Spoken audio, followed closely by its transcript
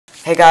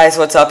Hey guys,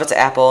 what's up? It's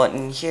Apple,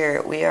 and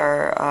here we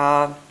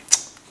are,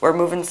 we're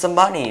moving some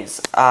bunnies.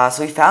 So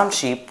we found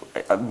sheep.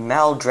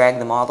 Mel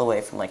dragged them all the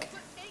way from, like,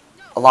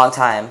 a long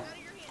time.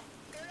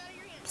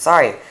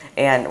 Sorry.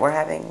 And we're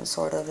having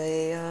sort of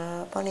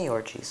a, bunny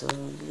orgy, so...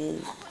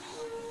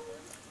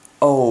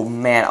 Oh,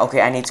 man.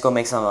 Okay, I need to go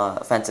make some,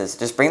 fences.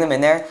 Just bring them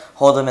in there,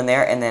 hold them in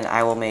there, and then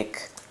I will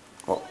make...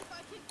 Well...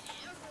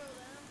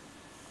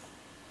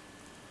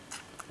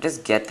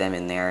 Just get them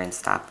in there and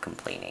stop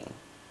complaining.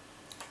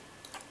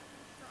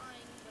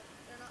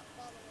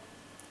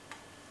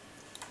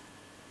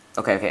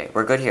 Okay,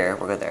 we're good here.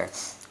 We're good there.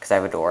 Because I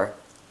have a door.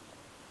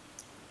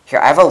 Here,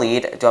 I have a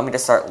lead. Do you want me to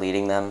start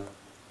leading them?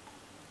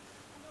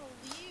 No,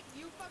 leave.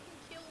 You fucking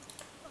killed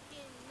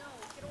fucking... No,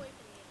 get away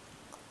from me.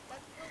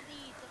 That's the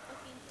lead, the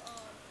fucking,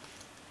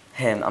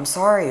 Him. I'm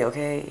sorry,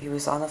 okay? He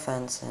was on the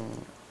fence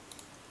and...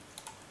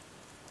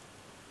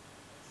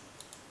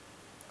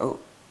 Oh.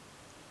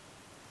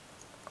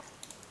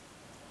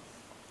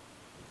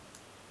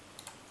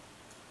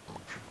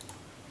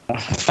 I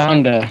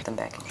found a... Get them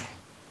back in here.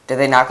 Did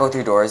they not go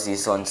through doors,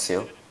 these ones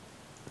too?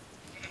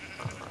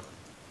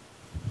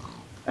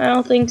 I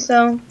don't think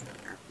so.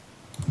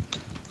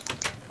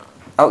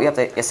 Oh, yep,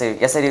 yes I do,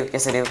 yes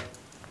I do.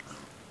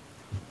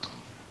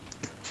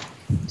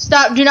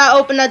 Stop, do not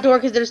open that door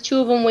because there's two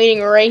of them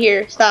waiting right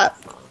here. Stop.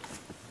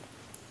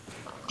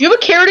 Do you have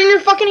a carrot in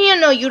your fucking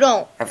hand? No, you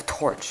don't. I have a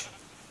torch.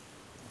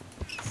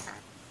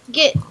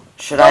 Get...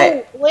 Should Go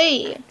I?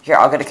 away. Here,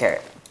 I'll get a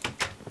carrot.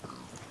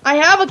 I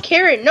have a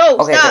carrot. No,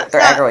 Okay, stop, they're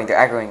stop. aggroing, they're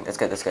aggroing. That's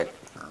good.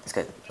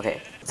 Okay,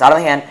 it's out of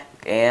my hand,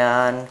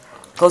 and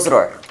close the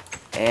door.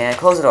 And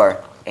close the door.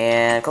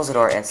 And close the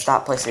door, and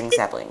stop placing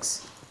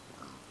saplings.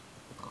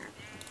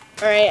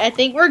 Alright, I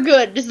think we're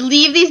good. Just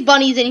leave these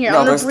bunnies in here. No,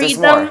 I'm gonna there's breed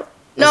more. them.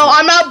 No,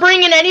 I'm not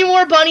bringing any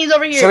more bunnies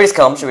over here. Should we just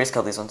kill them? Should we just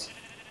kill these ones?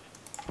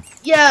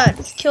 Yeah,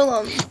 just kill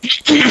them.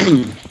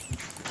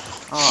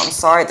 Oh, I'm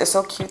sorry. They're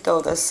so cute,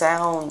 though. The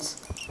sounds.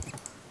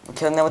 I'm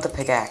killing them with a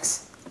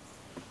pickaxe.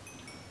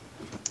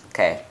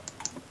 Okay.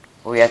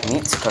 Well, we have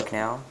meat to cook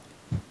now.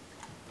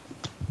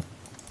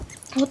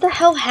 What the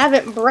hell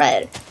haven't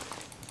bread?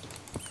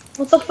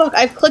 What the fuck?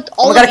 I've clicked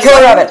all Oh my god, of a these.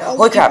 killer rabbit! All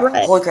Holy of crap!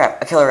 bread. Holy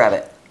crap! A killer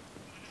rabbit.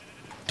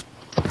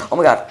 Oh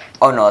my god.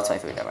 Oh no, that's my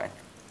food. Never mind.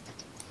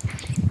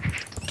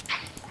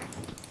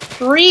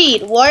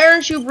 Breed. Why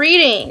aren't you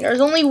breeding? There's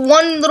only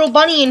one little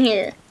bunny in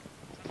here.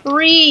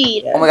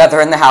 Breed. Oh my god,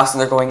 they're in the house and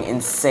they're going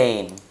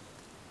insane.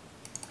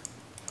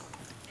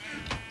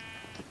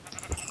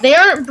 They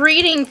aren't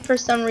breeding for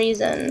some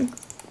reason.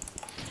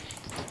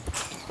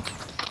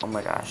 Oh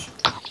my gosh.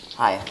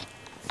 Hi.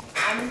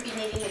 I'm gonna be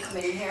needing to come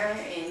in here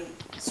and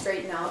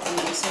straighten out and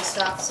do some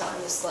stuff, so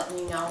I'm just letting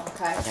you know,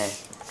 okay? Okay.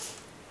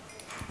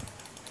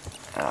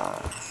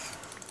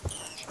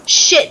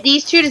 Shit,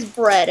 these two just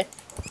bred.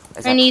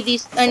 Is I that, need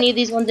these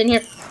ones in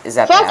here. is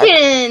that bad?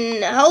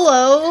 Fucking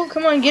hello.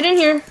 Come on, get in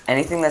here.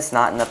 Anything that's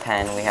not in the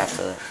pen, we have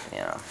to, you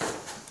know.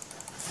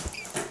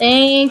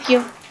 Thank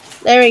you.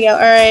 There we go.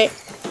 Alright.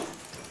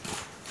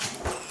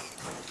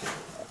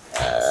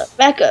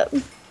 Back up.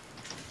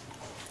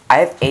 I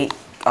have 8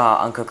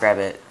 uncooked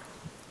rabbit.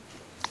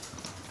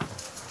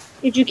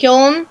 Did you kill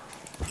him?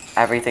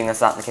 Everything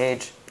that's not in the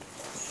cage.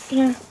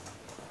 Yeah.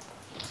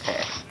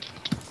 Okay.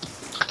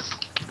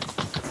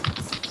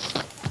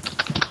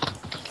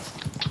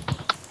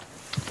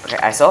 Okay,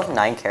 I still have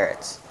 9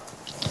 carrots.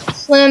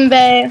 Slim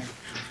Bay.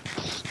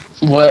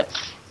 What?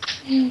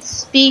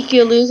 Speak,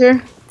 you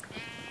loser.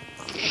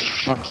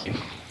 Fuck you.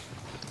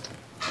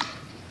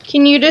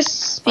 Can you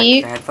just Like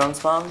speak? your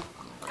headphones, Mom?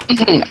 I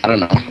don't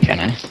know, can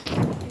I?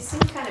 You seem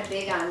kind of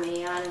big on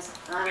me, honestly.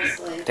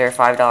 They're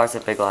 $5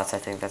 at Big Lots. I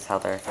think that's how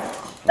they're.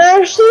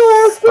 Ashley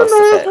wants to Supposed to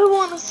know if fit. I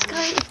want to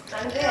Skype.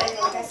 I'm good,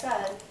 like I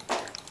said.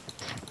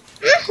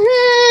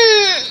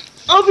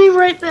 I'll be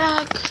right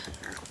back.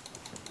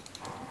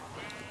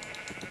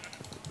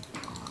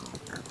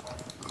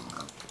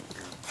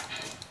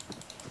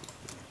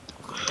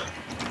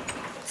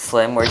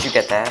 Slim, where'd you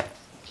get that?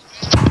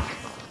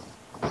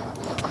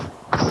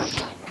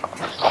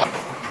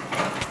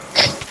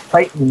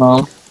 Fight me,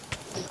 Mom.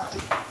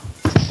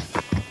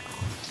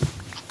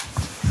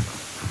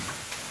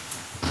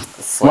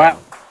 Slim. Wow.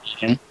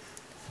 You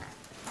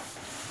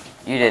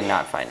did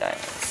not find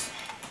diamonds.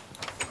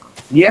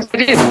 Yes, I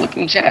did. Look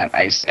in chat.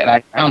 I said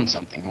I found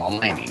something while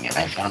mining, and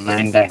I found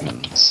 9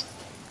 diamonds.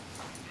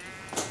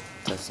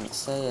 Doesn't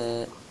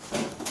say it.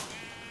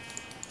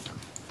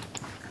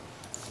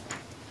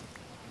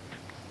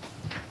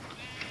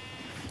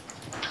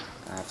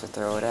 I have to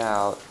throw it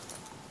out.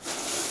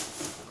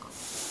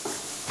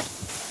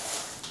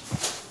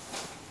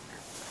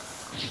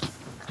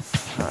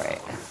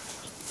 Alright.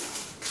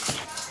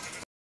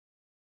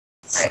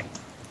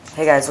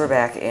 Hey guys, we're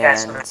back, and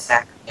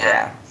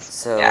yeah,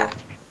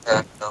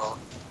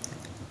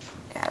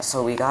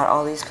 so we got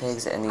all these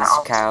pigs and these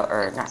cows,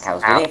 or not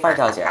cows, we didn't find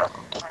cows yet.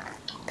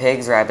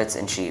 Pigs, rabbits,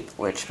 and sheep,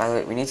 which, by the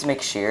way, we need to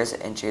make shears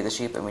and shear the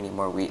sheep, and we need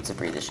more wheat to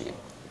breed the sheep.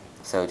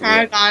 So do we...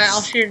 I got it.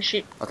 I'll shear the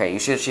sheep. Okay, you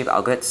shear the sheep,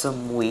 I'll get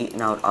some wheat,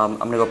 and I'm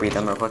gonna go breed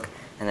them real quick,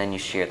 and then you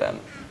shear them.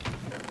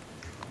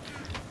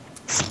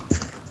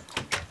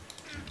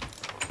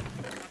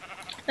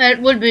 It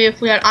would be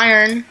if we had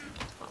iron.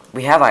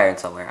 We have iron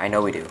somewhere. I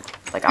know we do.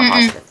 Like, I'm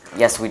positive.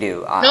 Yes, we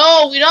do.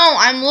 No, we don't.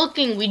 I'm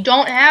looking. We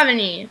don't have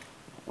any.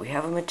 We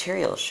have a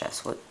materials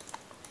chest. What?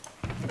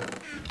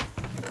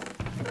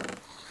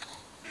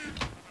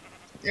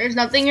 There's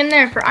nothing in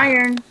there for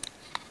iron.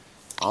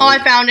 Oh, I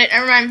found it.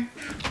 Never mind.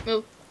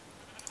 Move.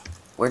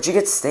 Where'd you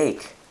get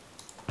steak?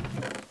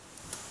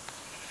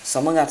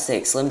 Someone got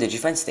steak. Slim, did you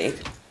find steak?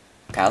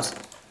 Cows?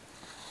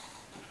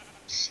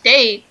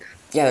 Steak?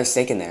 Yeah, there's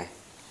steak in there.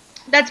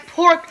 That's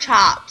pork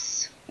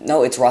chops.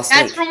 No, it's raw steak.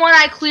 That's from when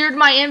I cleared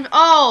my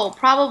Oh,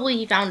 probably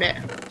he found it.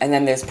 And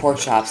then there's pork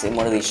chops in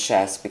one of these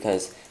chests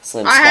because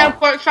Slim I have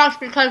pork chops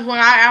because when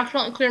I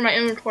accidentally cleared my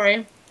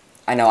inventory.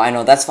 I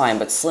know, that's fine,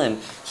 but Slim,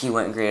 he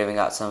went and creative and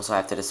got some, so I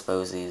have to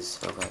dispose these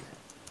real quick.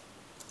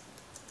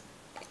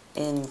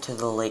 Into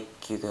the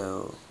lake you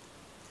go.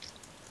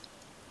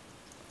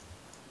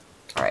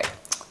 Alright.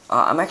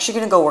 I'm actually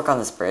going to go work on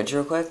this bridge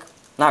real quick.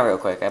 Not real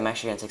quick, I'm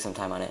actually going to take some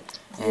time on it.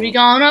 We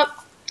going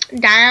up,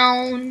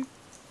 down.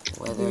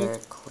 Weather,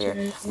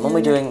 clear. I'm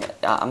only doing,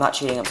 I'm not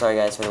cheating, I'm sorry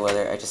guys for the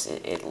weather,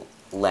 it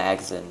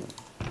lags and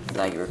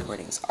laggy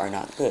recordings are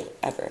not good,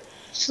 ever.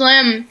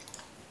 Slim.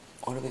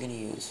 What are we going to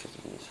use? We're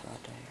going to use raw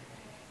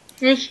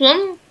diary. Hey,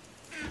 Slim?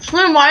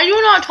 Slim, why are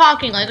you not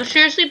talking? Like, it's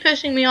seriously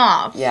pissing me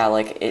off. Yeah,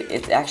 like,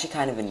 it's actually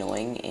kind of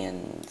annoying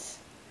and,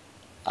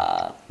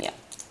 yeah.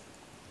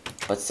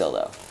 But still,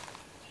 though.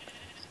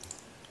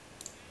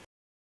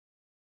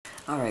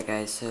 Alright,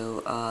 guys,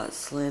 so,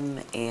 Slim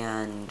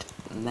and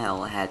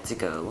Mel had to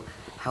go.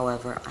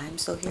 However, I'm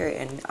still here,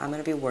 and I'm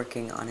going to be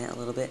working on it a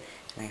little bit,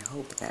 and I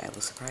hope that I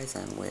will surprise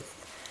them with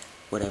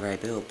whatever I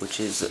build, which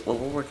is, what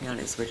we're working on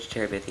is Rich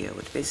Chair video,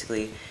 which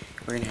basically,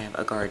 we're going to have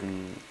a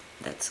garden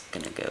that's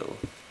going to go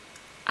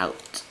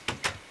out,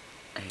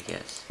 I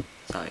guess.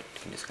 That's how I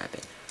can describe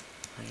it.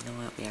 Well, you know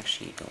what, we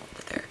actually don't want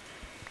that there.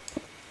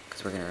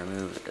 Because we're going to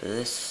remove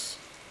this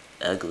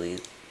ugly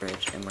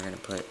bridge, and we're going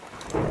to put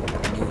a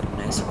new,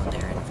 nice one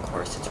there, and of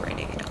course it's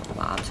raining, and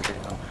mobs are going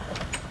to come.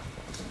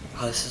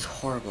 Oh, this is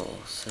horrible.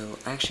 So,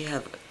 I actually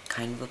have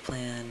kind of a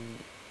plan,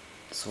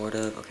 sort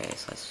of. Okay,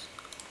 so that's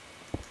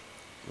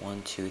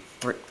 1, 2,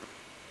 3.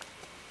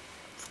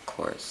 Of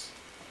course.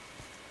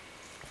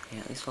 Yeah,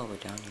 at least while we're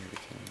down here, we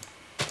can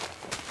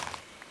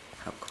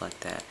help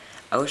collect that.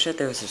 I wish that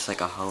there was just like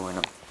a hoe and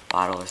a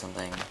bottle or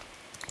something.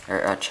 Or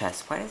a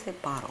chest. Why did I say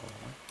bottle?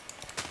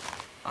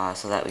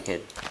 So that we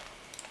could,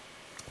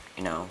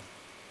 you know,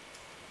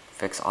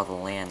 fix all the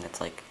land that's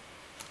like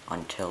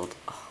untilled.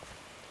 Oh,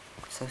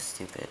 so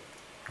stupid.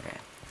 Okay.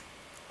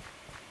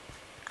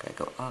 Gotta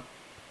go up.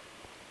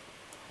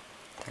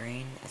 The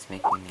rain is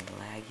making me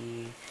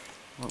laggy.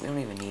 Well, we don't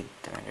even need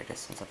the render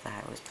distance of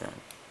that. It was put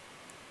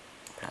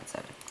on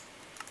 7.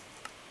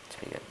 It's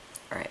pretty good.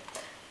 Alright.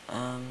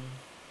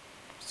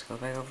 Let's go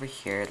back over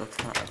here. It looks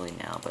kind of ugly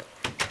now, but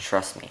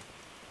trust me.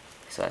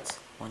 So that's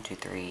 1, 2,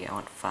 3. I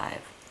want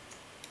 5.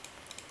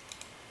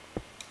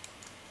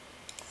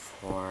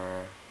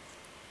 4.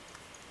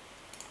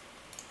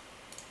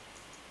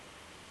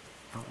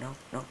 Oh, no.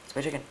 It's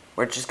my chicken.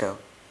 Where'd it just go?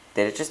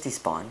 Did it just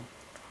despawn?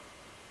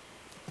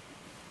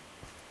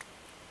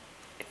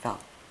 It fell.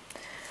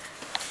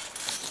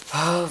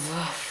 Of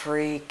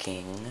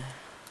freaking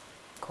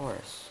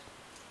course.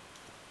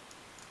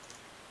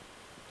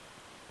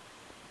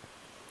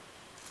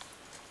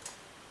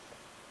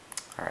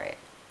 Alright.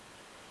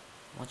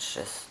 Let's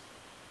just...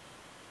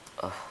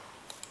 Ugh.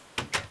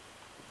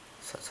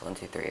 So it's 1,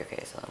 2, 3.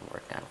 Okay, so I'm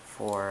working on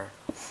 4.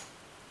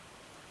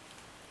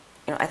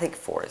 You know, I think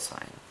 4 is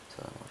fine.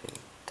 So then we'll do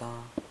da.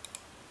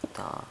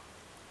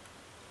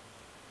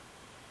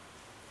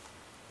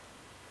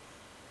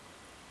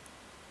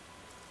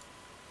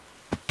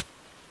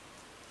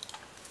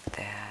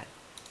 That.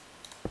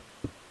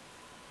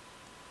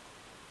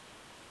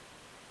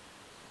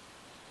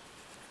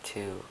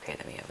 Two. Okay,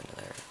 then we have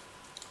another.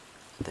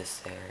 This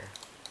there.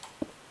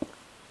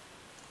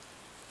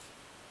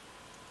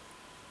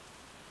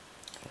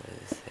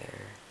 This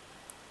there.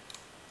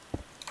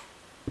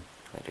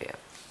 What do we have?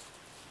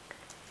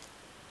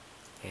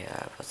 We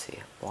have, let's see,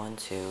 1,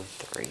 2,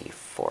 3,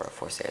 4.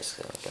 4 stairs.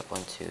 So we got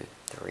 1, 2,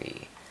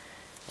 3.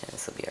 And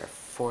this will be our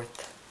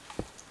 4th.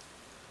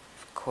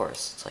 Of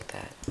course, it's like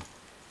that.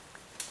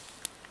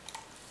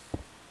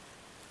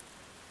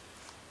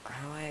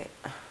 How do I...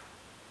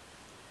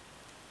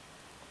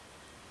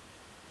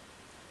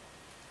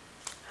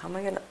 How am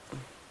I gonna...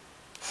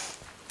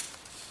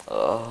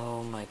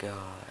 Oh my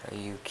god, are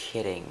you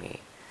kidding me?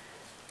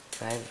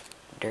 Do I have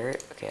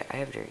dirt? Okay, I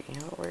have dirt. You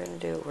know what we're gonna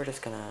do? We're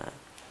just gonna...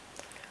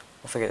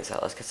 We'll figure this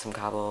out. Let's get some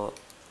cobble.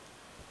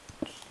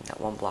 That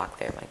one block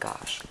there, my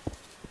gosh.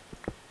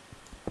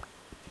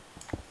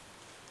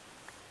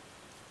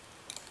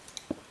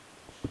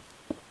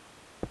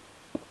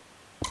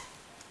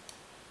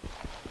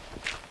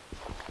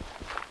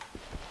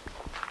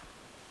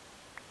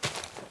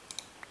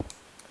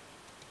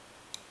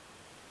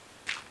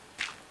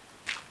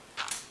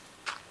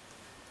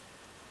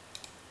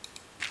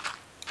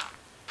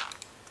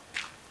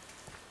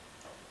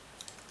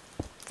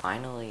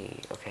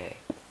 Finally, okay.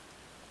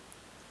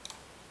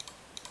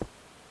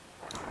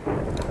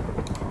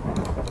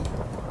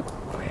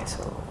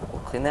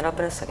 clean that up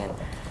in a second.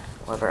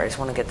 However, I just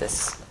want to get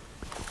this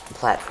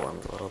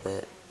platformed a little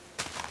bit.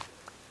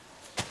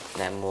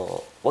 And then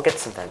we'll get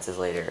some fences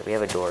later. We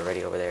have a door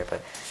ready over there,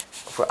 but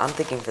I'm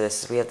thinking for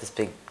this is we have this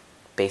big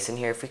basin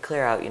here. If we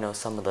clear out, you know,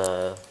 some of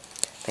the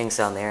things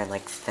down there and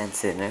like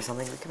fence it or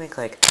something, we can make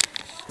like,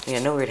 I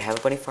know we'd have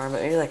a bunny farm,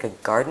 but maybe like a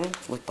garden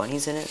with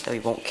bunnies in it that we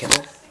won't kill.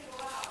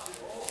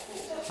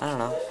 I don't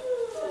know.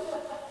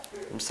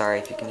 I'm sorry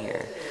if you can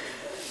hear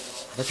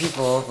the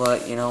people,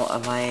 but you know,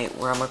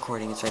 where I'm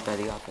recording is right by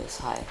the office.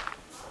 Hi.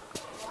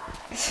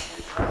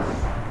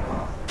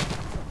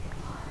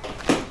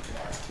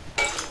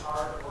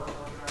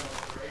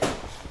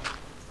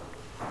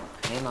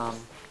 Hey, Mom.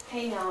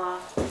 Hey,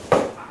 Noah.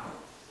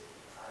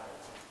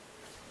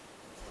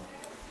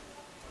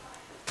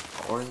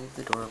 Or leave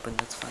the door open,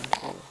 that's fine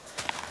too.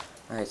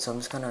 Alright, so I'm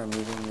just kind of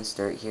removing this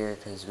dirt here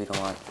because we don't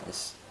want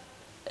this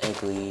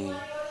ugly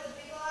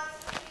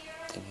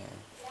thing here.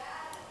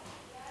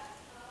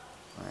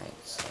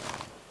 Alright, so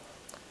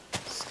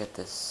let's get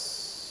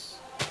this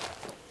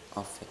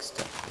all fixed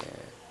up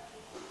here.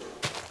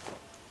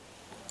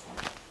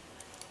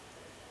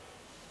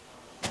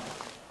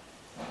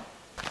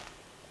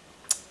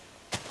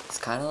 It's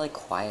kind of like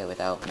quiet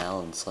without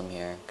Mel and Slim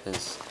here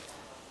because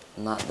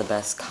I'm not the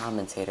best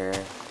commentator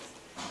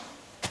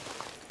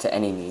to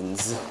any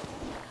means.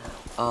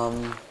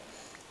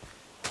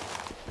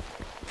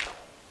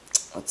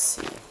 Let's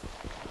see.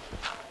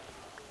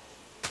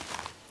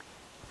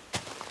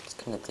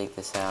 Just gonna take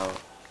this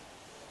out.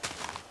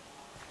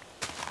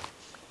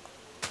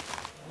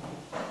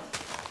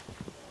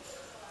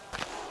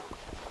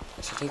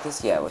 I should take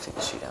this? Yeah, we'll take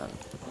the sheet down.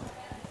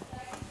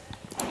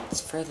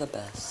 It's for the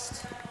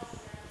best.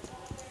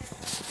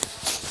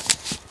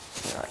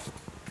 Alright.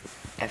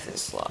 After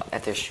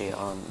this sheet,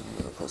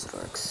 we'll close the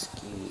door.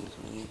 Excuse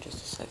me just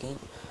a second.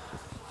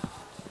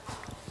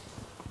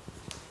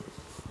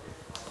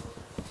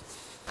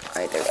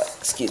 Alright, there we go.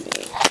 Excuse me.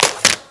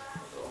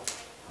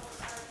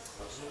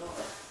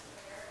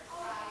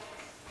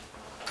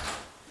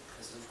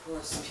 Because of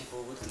course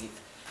people would leave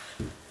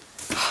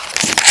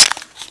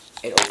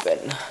it open.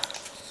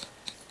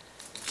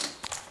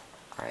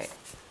 Alright.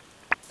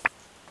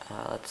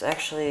 Let's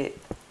actually...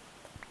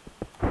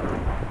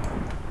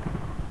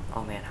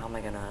 Oh man, how am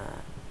I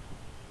gonna...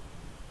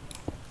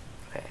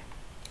 Okay.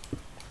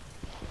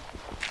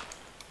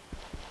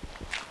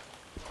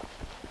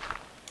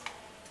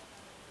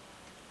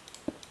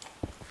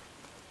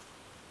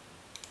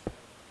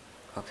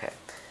 Okay.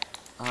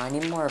 I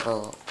need more of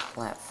a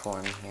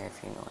platform here,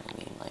 if you know what I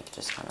mean. Like,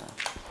 just kind of...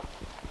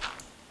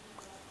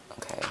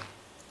 Okay.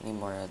 I need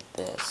more of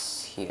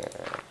this here.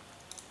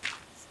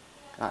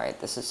 Alright,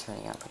 this is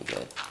turning out pretty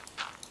good.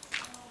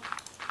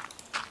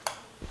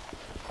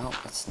 Oh,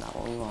 that's not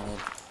what we wanted.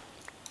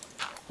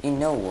 You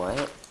know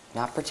what?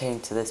 Not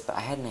pertaining to this, but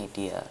I had an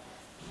idea.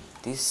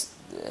 These...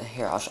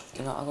 here, I'll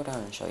go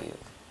down and show you.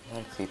 Is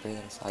that a creeper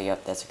that I saw?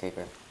 Yep, that's a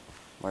creeper.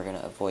 We're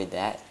gonna avoid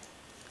that.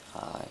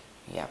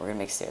 Yeah, we're gonna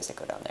make stairs that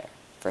go down there,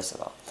 first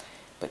of all.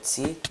 But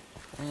see?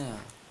 Yeah.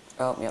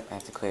 Oh, yep, I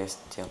have to clear this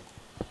too.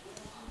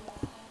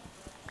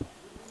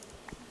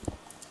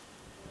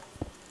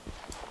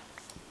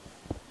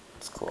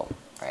 It's cool.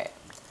 Alright.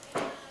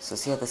 So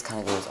see how this kind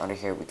of goes under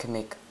here? We can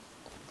make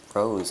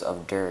rows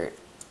of dirt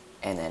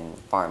and then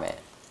farm it.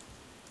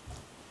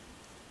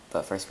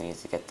 But first we need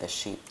to get the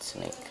sheep to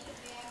make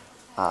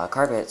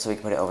carpet so we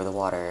can put it over the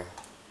water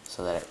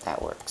so that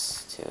that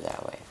works too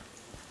that way.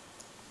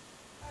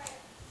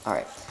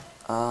 Alright.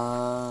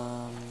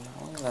 How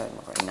long have I been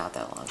recording? Not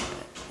that long.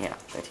 Yeah,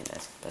 13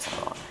 minutes. That's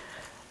not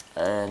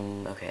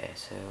long. Okay,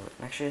 so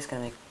I'm actually just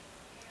gonna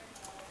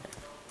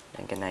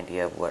get an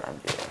idea of what I'm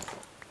doing.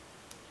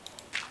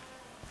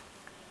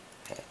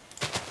 Okay.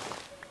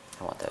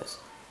 I want those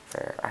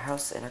for our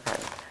house and our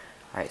garden.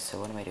 Alright, so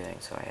what am I doing?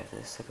 So I have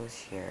this that goes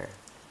here.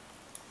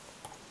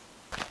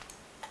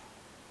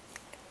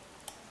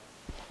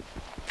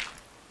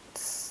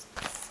 Let's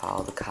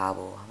follow the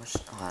cobble. How much?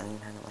 Oh, I don't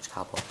even have that much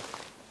cobble.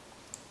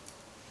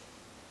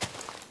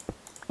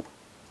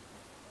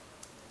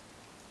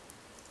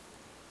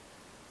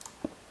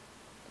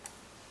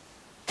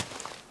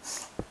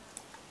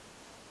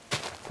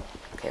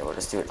 Okay, we'll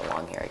just do it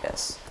along here, I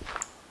guess.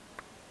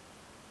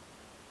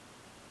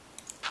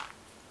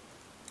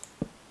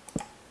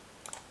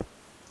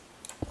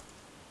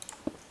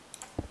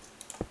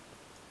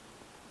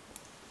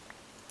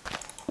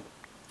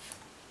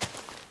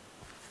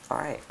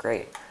 Alright,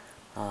 great.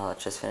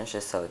 Let's just finish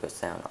this so it goes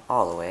down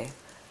all the way.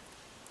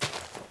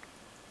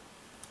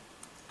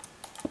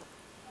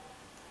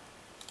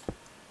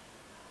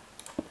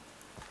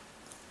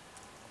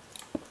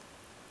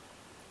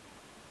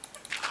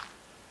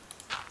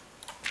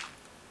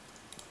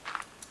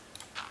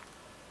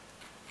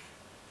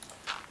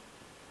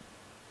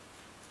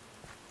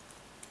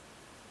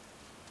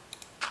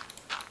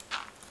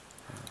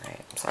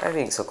 Alright, I'm sorry for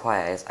being so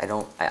quiet.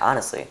 I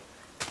honestly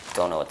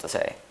don't know what to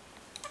say.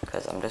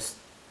 Because I'm just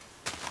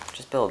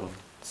building.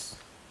 That's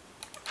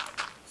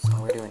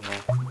all we're doing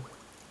here.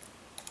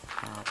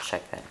 I'll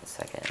check that in a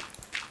second.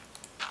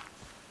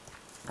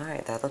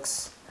 Alright, that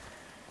looks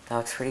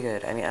pretty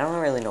good. I mean, I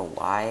don't really know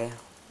why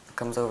it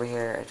comes over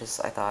here.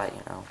 I thought,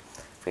 you know,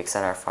 if we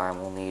extend our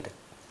farm, we'll need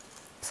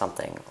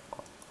something.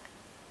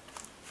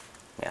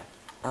 Yeah.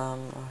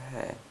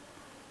 Okay.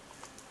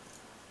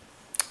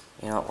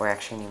 You know what, we're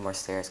actually need more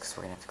stairs because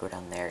we're going to have to go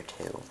down there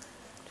too.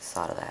 Just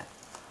thought of that.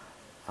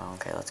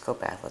 Okay, let's go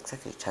back. Let's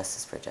actually test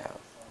this bridge out.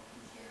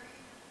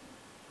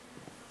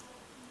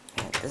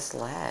 And this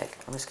lag,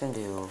 I'm just going to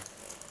do...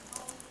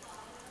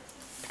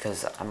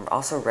 Because I'm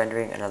also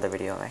rendering another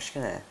video. I'm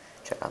actually going to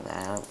check on that.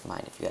 I don't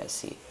mind if you guys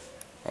see.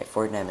 Alright,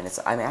 49 minutes.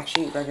 I'm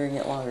actually rendering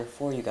it longer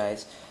for you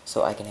guys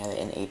so I can have it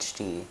in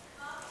HD.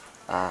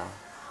 Hi.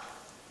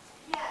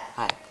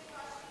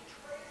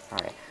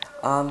 Alright.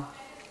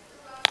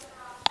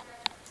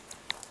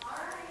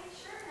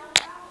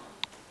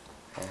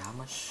 Okay, how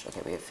much?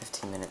 Okay, we have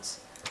 15 minutes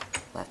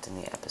left in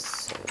the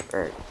episode,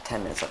 or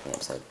 10 minutes left in the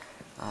episode.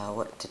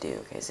 What to do?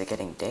 Okay, is it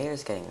getting day or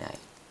is it getting night?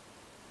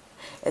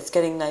 It's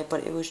getting night,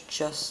 but it was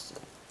just...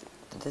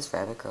 Did this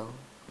rabbit grow?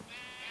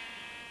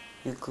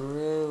 You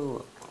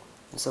grew!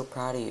 I'm so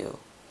proud of you.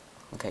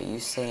 Okay, you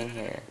stay in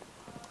here.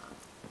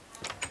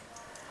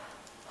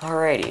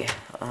 Alrighty.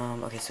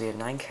 Okay, so we have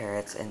 9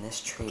 carrots in this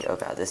tree. Oh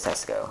god, this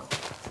has to go.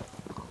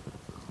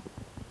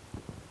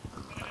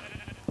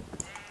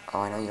 Oh,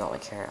 I know you want my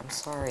carrot. I'm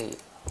sorry.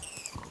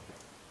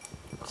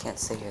 You can't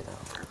stay here, though.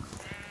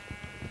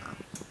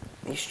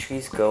 These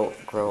trees grow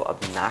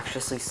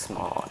obnoxiously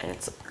small, and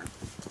it's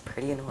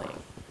pretty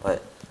annoying,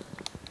 but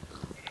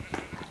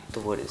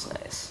the wood is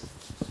nice.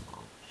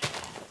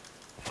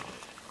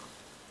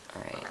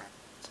 Alright.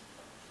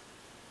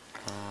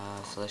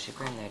 So let's sheep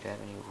right there. Do I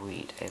have any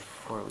wheat? I have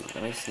 4 wheat.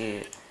 Let me see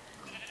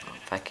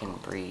if I can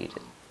breed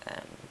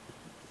them.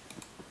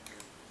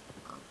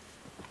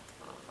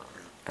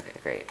 Okay,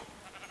 great.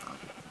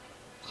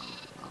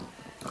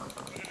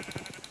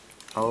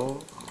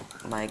 Oh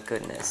my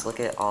goodness, look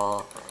at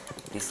all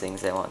these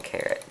things that want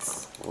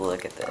carrots.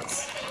 Look at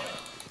this.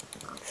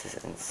 This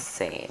is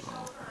insane.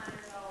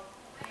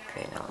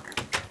 Okay, no.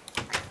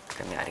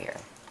 Get me out of here.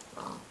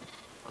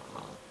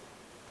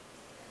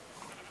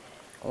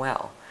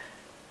 Well,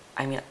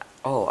 I mean,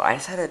 oh, I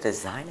just had a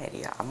design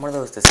idea. I'm one of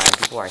those design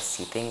people where I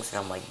see things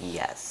and I'm like,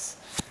 yes.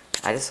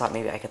 I just thought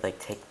maybe I could like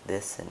take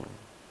this and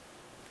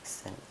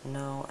extend.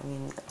 No, I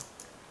mean,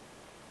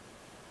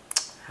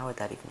 how would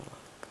that even look?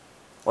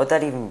 What'd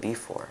that even be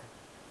for?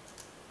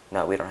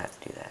 No, we don't have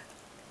to do that.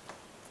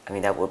 I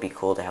mean, that would be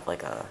cool to have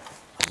like a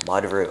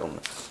mud room.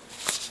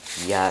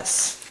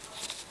 Yes.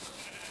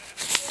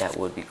 That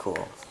would be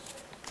cool.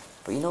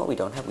 But you know what we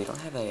don't have? We don't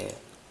have a...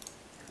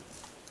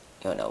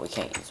 Oh no, we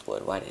can't use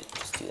wood. Why did it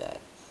just do that?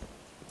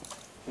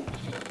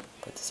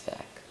 Put this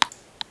back.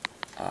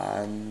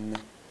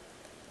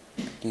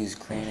 Use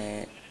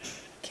granite.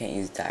 Can't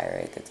use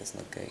diorite. That doesn't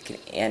look good.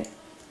 And...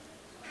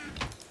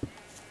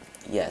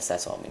 Yes,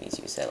 that's all we need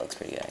to use. That looks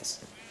pretty nice.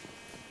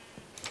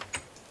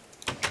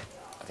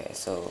 Okay,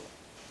 so...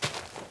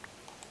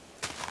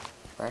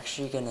 We're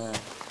actually gonna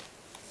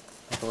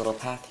make a little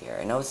path here.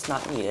 I know it's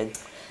not needed,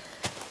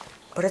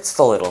 but it's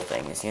the little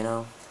things, you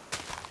know?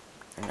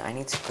 And I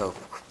need to go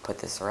put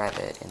this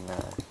rabbit in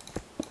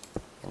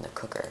the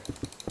cooker.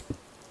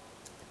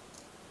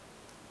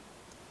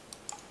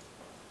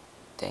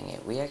 Dang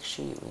it, we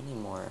need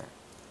more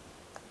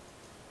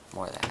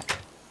of that.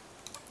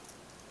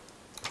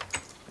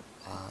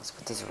 Let's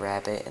put this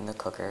rabbit in the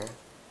cooker.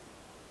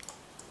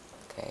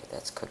 Okay,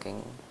 that's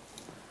cooking.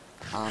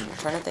 I'm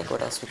trying to think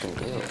what else we can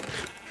do.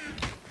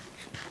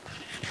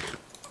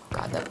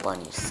 God, that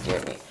bunny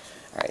scared me.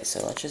 Alright,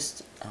 so let's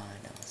just... no,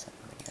 it's not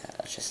really that.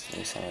 Let's just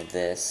use some of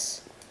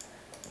this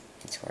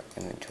into our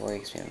inventory,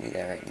 because we don't need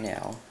that right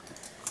now.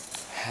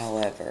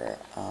 However,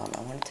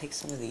 I want to take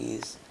some of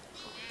these,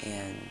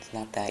 and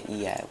not that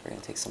yet. We're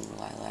going to take some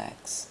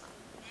lilacs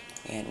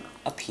and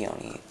a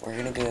peony. We're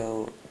going to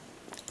go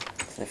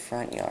to the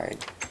front yard,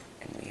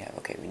 and we have...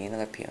 Okay, we need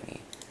another peony.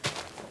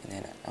 And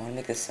then I want to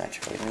make this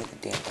symmetrical. We don't need the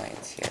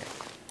dandelions here.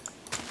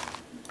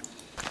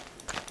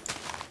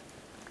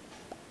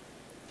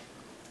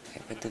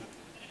 Okay, where'd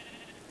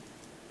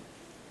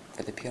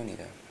the peony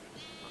go?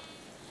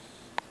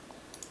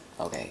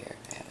 Okay, here,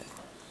 I have it.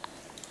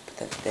 Put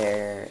that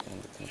there, and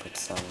we can put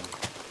some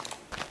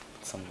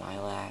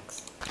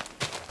lilacs.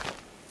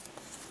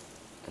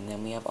 And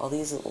then we have all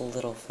these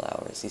little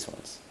flowers, these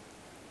ones.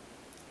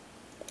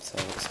 So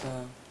we're just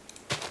gonna...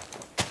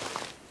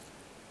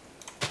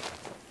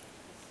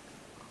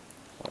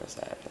 Where is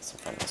that? That's in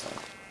front of this one.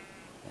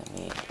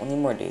 We'll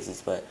need more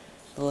daisies, but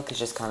the look is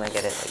just kind of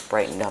get it like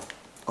brightened up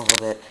a little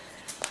bit.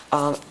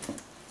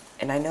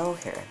 And I know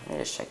here. Let me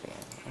just check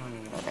again.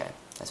 Okay,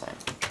 that's fine.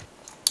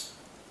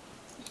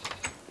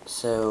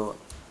 So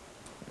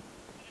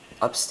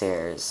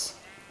upstairs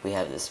we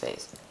have this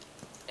space,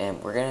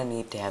 and we're gonna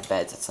need to have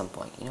beds at some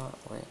point. You know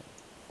what?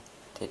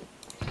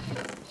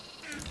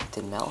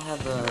 Did Mel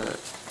have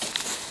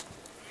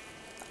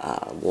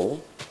a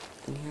wool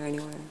in here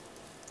anywhere?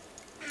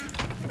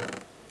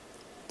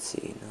 Let's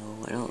see,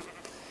 no, I don't.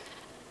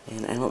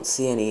 And I don't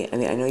see any. I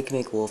mean, I know you can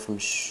make wool from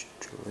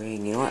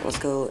string. You know what? Let's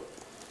go.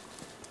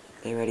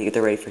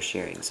 They're ready for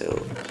shearing. So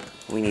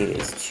what we need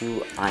is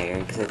 2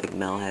 iron, because I think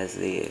Mel has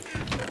the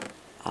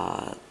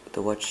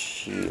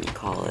what you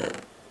call it.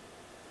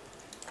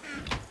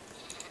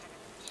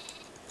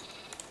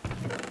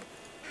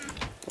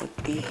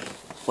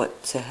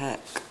 What the heck?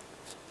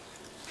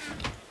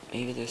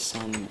 Maybe there's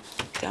some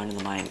down in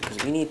the mine,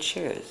 because we need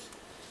shears.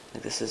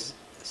 Like, this is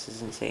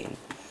insane.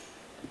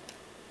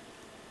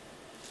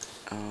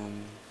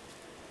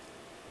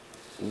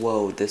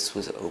 Whoa, this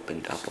was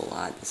opened up a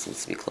lot. This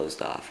needs to be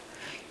closed off.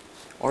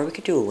 Or we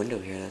could do a window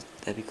here.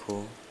 That'd be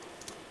cool.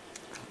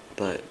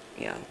 But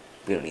yeah,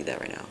 we don't need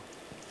that right now.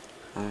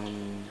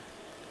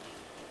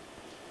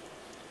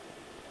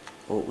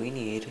 What we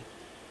need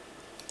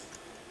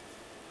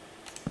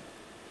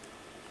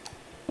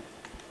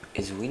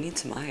is we need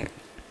some iron.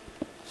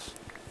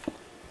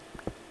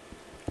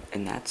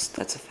 And that's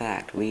a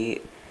fact.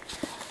 We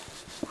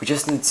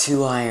just need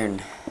 2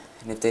 iron.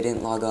 And if they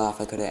didn't log off,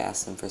 I could have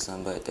asked them for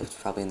some, but they're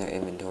probably in their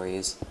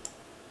inventories.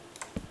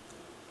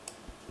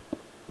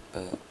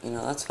 But, you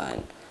know, that's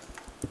fine.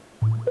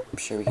 I'm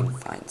sure we can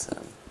find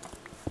some.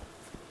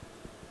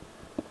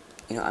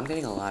 You know, I'm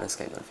getting a lot of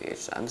Skype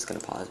notifications, so I'm just gonna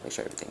pause and make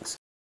sure everything's...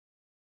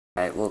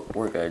 Alright, well,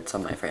 we're good.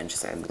 Some of my friends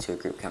just added me to a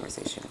group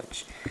conversation,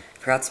 which I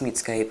forgot to mute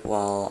Skype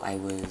while I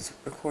was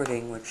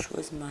recording, which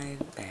was my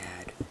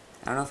bad.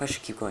 I don't know if I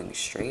should keep going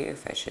straight or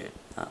if I should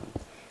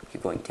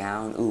keep going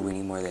down. Ooh, we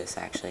need more of this,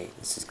 actually.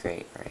 This is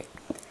great. Alright.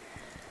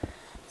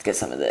 Let's get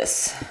some of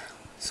this.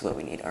 This is what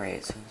we need.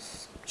 Alright, so...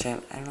 I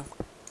don't know if...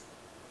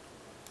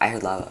 I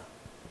heard lava.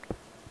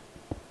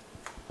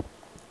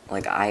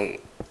 Like, I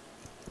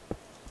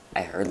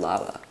heard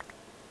lava.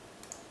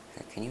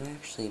 Can you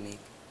actually make...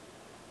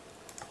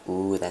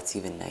 Ooh, that's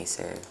even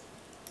nicer.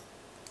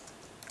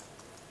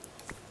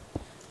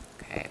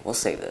 Okay, we'll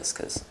save this,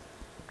 because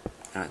I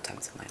don't have time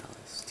to mine all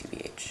this,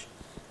 TBH.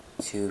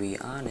 To be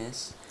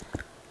honest,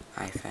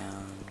 I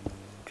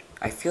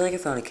feel like I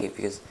found a cave,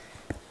 because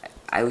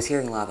I was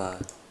hearing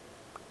lava.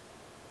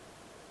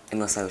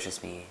 Unless that was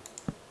just me.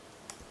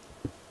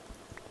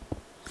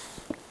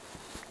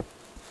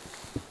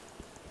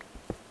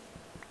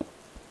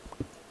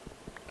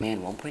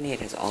 Man, 1.8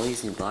 has all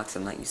these new blocks.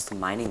 I'm not used to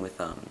mining with,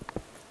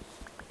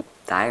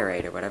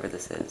 diorite or whatever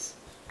this is.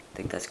 I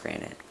think that's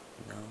granite.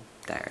 No?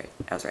 Diorite.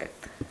 I was right.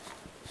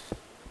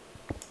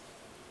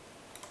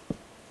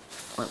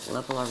 What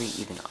level are we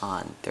even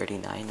on?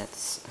 39?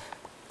 That's...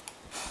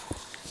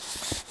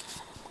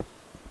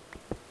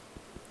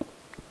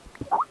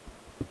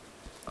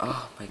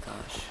 Oh my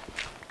gosh.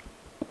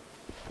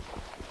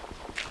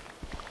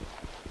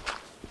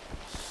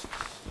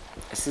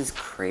 This is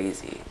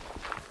crazy.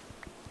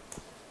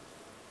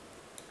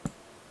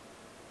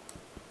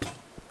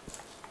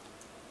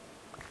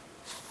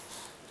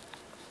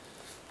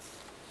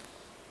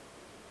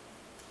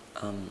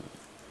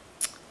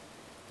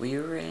 We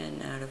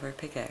ran out of our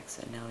pickaxe,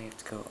 and now we have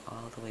to go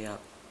all the way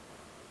up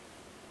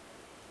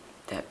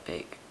that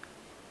big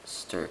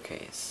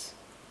staircase.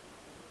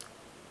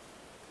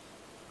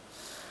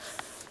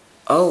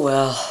 Oh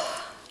well,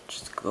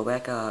 just go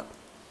back up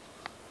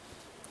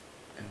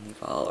and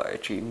leave all our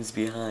dreams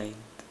behind.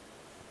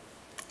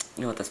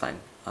 You know what, that's fine.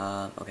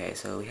 Okay,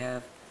 so we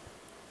have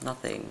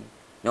nothing.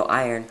 No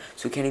iron,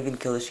 so we can't even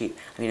kill the sheep.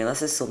 I mean,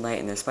 unless it's still night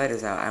and there's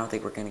spiders out, I don't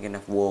think we're gonna get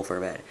enough wool for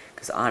a bed.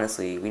 Because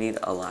honestly, we need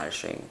a lot of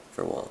string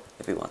for wool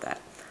if we want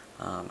that.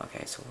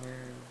 Okay, so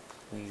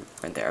we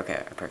went there.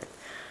 Okay, perfect.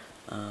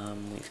 We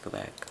need to go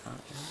back.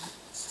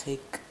 Let's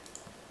take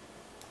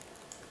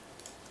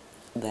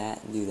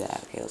that and do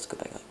that. Okay, let's go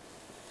back up.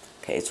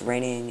 Okay, it's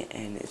raining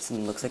and it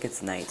looks like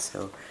it's night,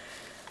 so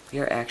we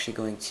are actually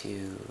going to,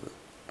 you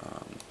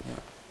know,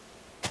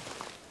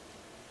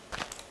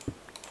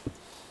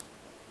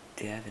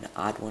 did I have an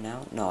odd one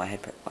out? No, I had...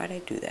 Why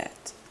did I do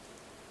that?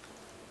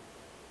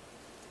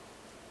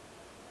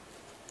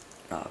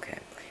 Oh, okay.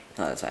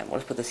 No, that's fine. We'll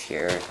just put this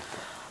here.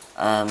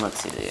 Let's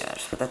see. Yeah,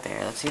 just put that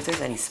there. Let's see if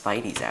there's any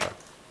spideys out.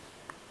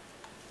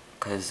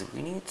 Because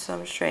we need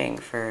some string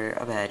for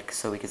a bed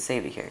so we can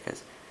save it here.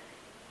 Because,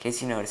 in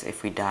case you notice,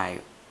 if we die,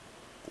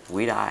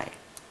 we die.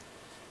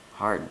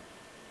 Hard.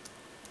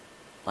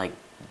 Like,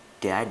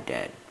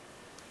 dead.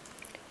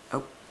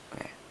 Oh,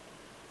 okay.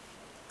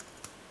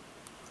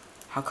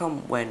 How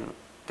come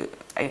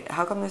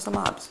how come there's no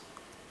mobs?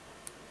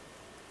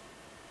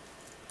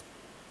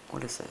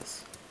 What is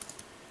this?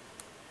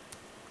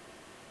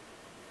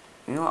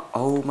 You know what?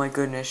 Oh my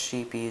goodness,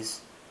 sheepies.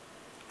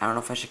 I don't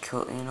know if I should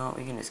kill... You know what?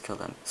 We can just kill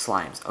them.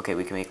 Slimes. Okay,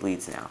 we can make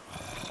leads now.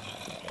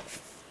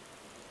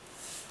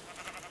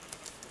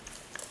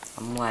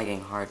 I'm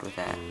lagging hard with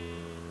that.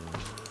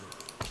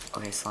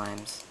 Okay,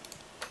 slimes.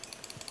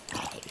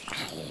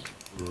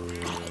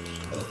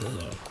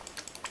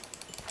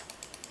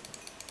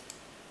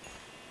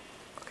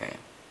 Okay.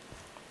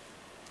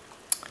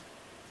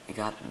 We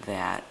got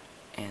that,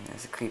 and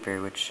there's a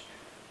creeper, which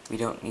we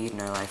don't need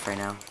in our life right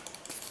now.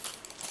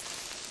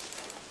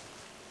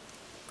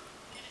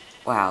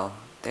 Wow,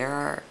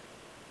 there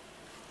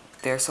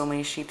are so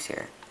many sheeps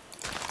here.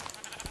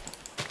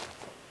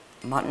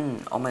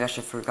 Mutton. Oh my gosh,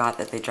 I forgot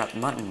that they dropped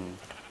mutton.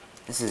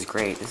 This is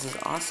great. This is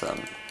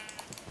awesome.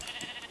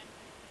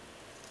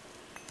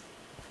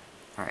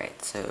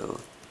 Alright, so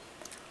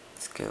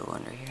let's go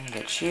under here and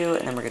get you,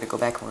 and then we're gonna go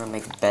back and we're gonna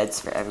make beds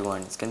for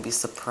everyone. It's gonna be a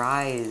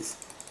surprise.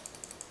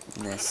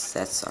 And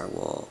that's our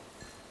wall.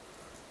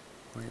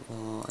 White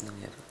wall, and then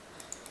we have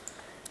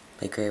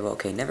like gray wall.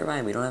 Okay, never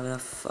mind. We don't have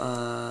enough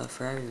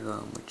for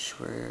everyone,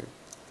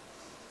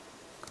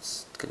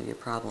 it's gonna be a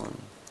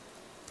problem.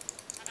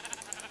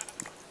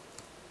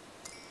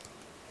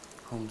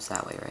 Home's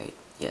that way, right?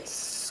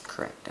 Yes,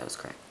 correct. That was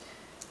correct.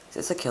 Is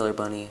this a killer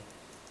bunny?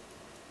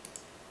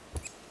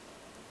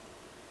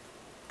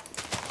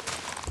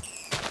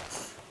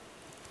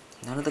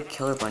 None of the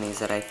killer bunnies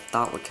that I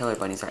thought were killer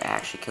bunnies are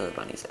actually killer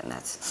bunnies, and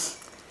that's,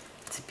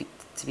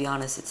 to be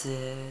honest, it's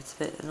a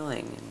bit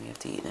annoying, and we have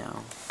to eat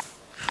now.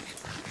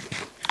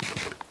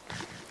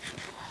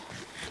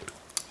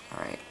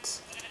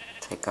 Alright,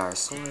 take our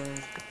sword,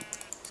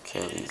 let's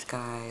kill these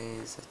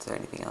guys. Is there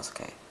anything else?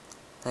 Okay,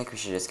 I think we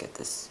should just get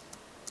this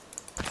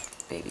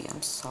baby.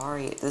 I'm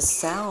sorry, the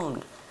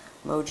sound,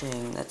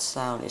 Mojang, that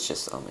sound is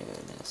just, oh my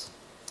goodness.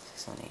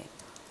 678.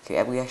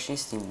 Okay, we actually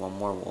just need one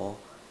more wool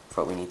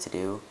for what we need to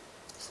do.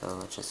 So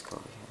let's just go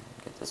over here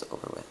and get this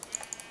over with.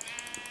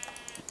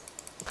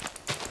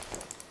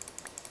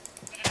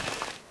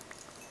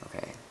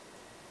 Okay.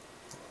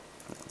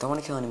 Don't want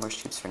to kill any more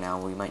sheeps for now.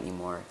 We might need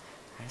more.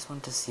 I just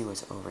wanted to see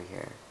what's over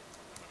here.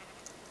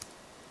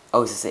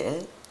 Oh, is this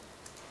it?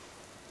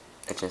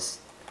 It just...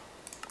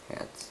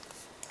 yeah, it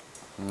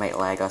might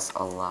lag us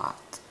a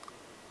lot.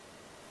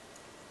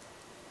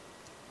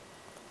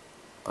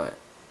 But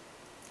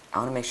I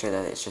want to make sure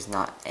that it's just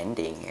not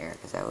ending here,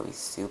 because that would be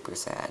super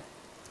sad.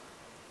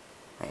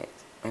 Right,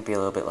 might be a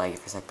little bit laggy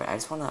for a sec, but I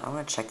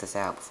wanna check this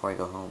out before I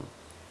go home.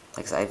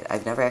 Like, 'cause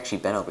I've never actually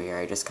been over here.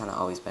 I just kind of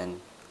always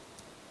been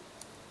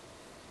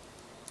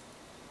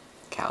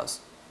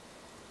cows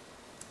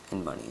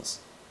and bunnies.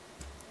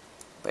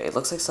 But it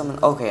looks like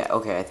someone. Okay.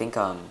 I think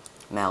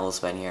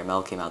Mel's been here.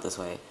 Mel came out this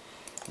way.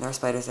 And there are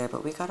spiders there,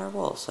 but we got our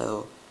wool,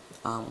 so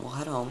we'll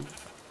head home.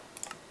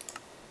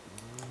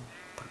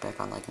 Put it back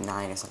on like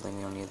 9 or something.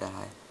 We don't need that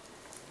high.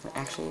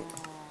 Actually.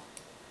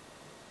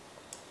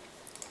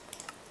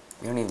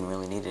 We don't even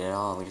really need it at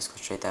all. We just go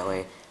straight that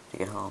way to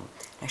get home.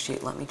 Actually,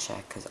 let me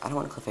check, because I don't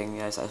want to cliffhanger you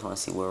guys. I just want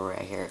to see where we're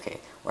at here. Okay,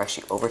 we're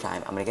actually over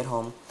time. I'm going to get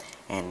home,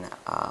 and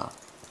I'm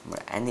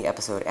going to end the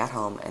episode at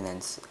home, and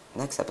then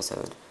next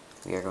episode,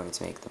 we are going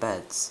to make the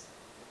beds.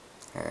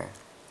 Or,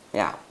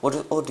 yeah,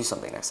 we'll do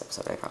something next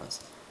episode, I promise.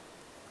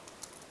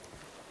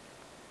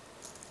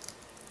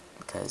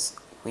 Because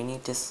we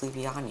need to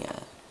sleepy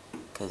Anya,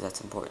 because that's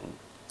important.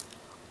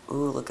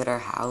 Ooh, look at our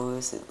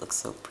house. It looks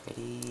so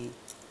pretty.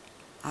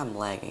 I'm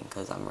lagging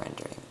because I'm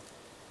rendering.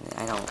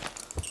 I don't...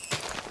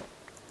 oh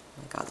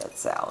my god, that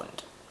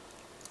sound.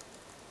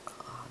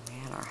 Oh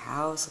man, our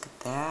house, look at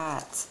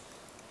that.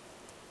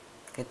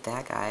 Look at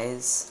that,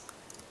 guys.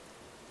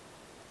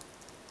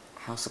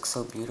 Our house looks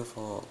so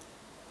beautiful.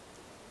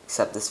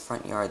 Except this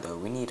front yard, though.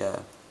 We need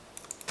a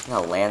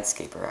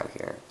landscaper out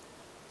here.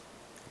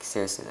 Like,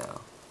 seriously,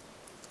 though.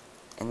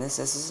 And this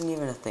isn't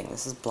even a thing.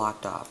 This is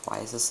blocked off. Why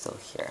is this still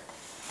here?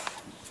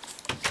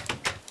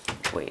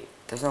 Wait.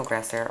 There's no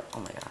grass there? Oh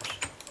my gosh.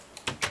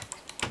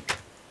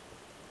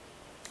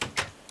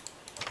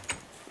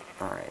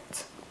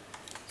 Alright.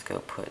 Let's go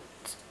put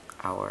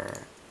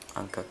our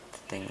uncooked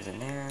things in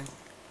there.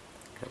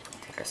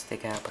 Take our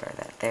steak out, put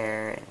that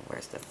there, and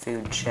where's the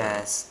food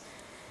chest?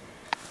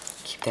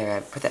 Keep there,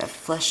 put that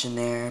flesh in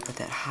there, put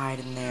that hide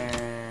in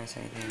there. Is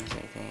there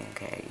anything?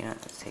 Okay, you know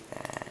what, let's take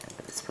that,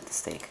 let's put the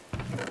steak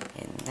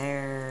in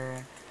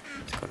there.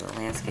 Let's go to the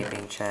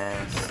landscaping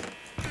chest.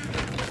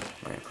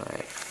 We're gonna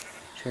put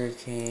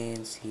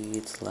sugarcane,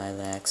 seeds,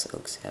 lilacs,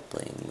 oak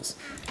saplings,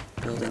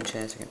 building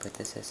chest. We're gonna put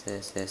this.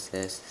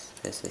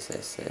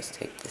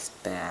 Take this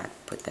back,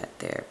 put that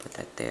there,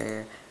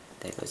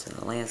 That goes in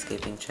the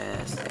landscaping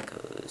chest, that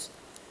goes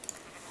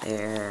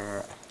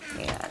there,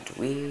 and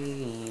we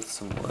need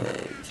some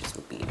wood, which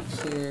will be in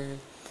here.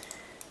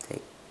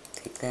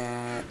 Take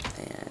that,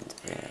 and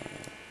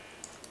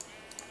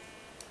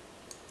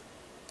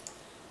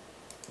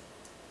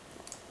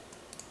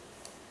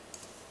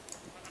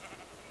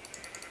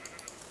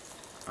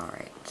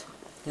alright.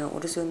 You know,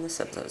 we'll just do in this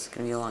episode. It's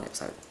gonna be a long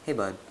episode. Hey,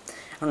 bud.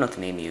 I don't know what to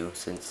name you,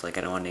 since, like,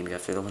 I don't want to name you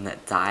after the one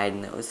that died,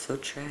 and that was so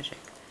tragic.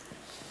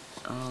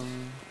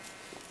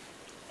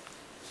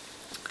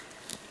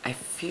 I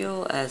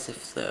feel as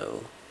if,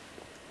 though,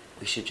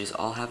 we should just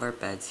all have our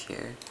beds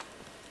here.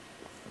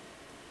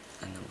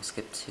 And then we'll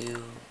skip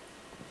 2.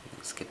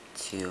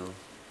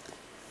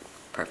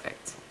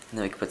 Perfect. And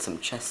then we can put some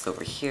chests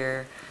over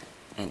here.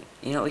 And,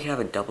 you know, we could have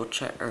a double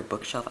chest, or a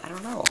bookshelf. I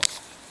don't know.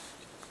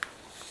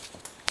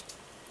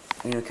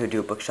 You know, we could do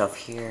a bookshelf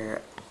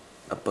here,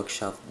 a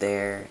bookshelf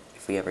there,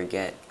 if we ever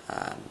get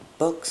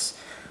books,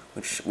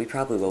 which we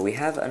probably will. We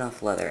have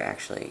enough leather,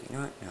 actually. You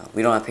know what? No,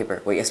 we don't have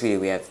paper. Wait, yes we do.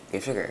 We have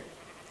sugar.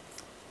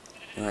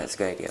 You know what? That's a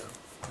good idea.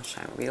 How much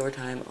time? Are we over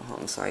time? Oh,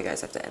 I'm sorry,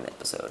 guys. I have to end the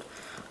episode.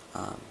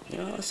 You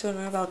know what? Let's do it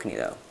on our balcony,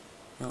 though.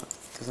 You know,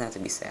 it doesn't have to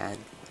be sad.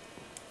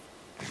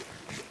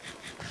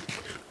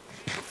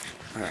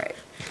 Alright.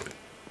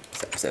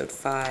 It's episode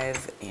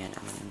 5, and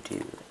I'm going to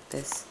do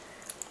this.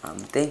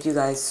 Thank you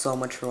guys so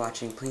much for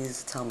watching.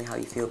 Please tell me how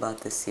you feel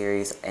about this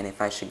series, and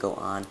if I should go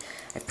on.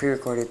 I've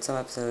pre-recorded some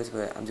episodes,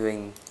 but I'm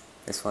doing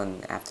this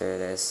one after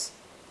this,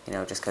 you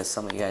know, just because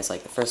some of you guys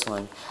like the first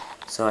one.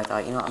 So I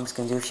thought, you know, I'm just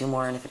going to do a few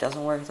more, and if it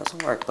doesn't work, it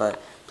doesn't work. But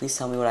please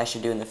tell me what I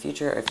should do in the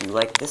future, or if you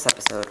like this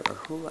episode, or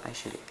who I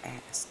should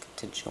ask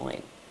to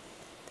join.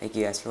 Thank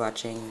you guys for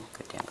watching.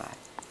 Good damn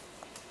bye.